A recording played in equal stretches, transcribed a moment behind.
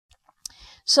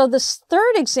So this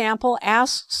third example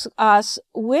asks us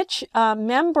which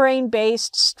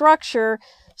membrane-based structure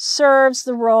serves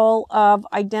the role of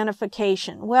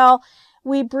identification. Well,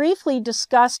 we briefly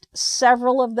discussed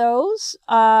several of those,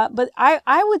 but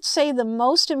I would say the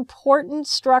most important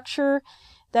structure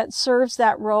that serves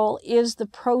that role is the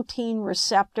protein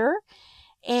receptor.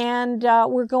 And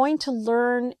we're going to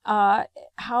learn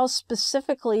how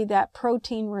specifically that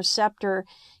protein receptor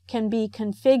can be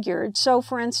configured. So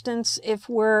for instance, if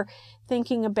we're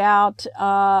thinking about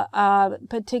a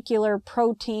particular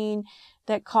protein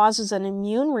that causes an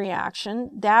immune reaction,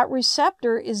 that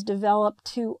receptor is developed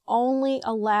to only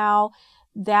allow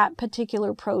that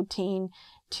particular protein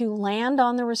to land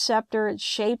on the receptor. It's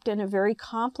shaped in a very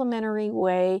complementary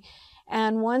way.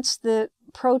 And once the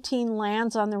protein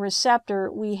lands on the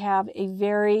receptor, we have a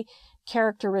very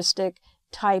characteristic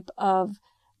type of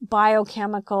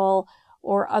biochemical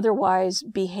or otherwise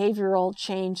behavioral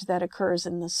change that occurs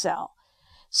in the cell.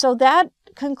 So that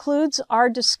concludes our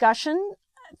discussion.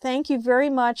 Thank you very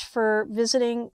much for visiting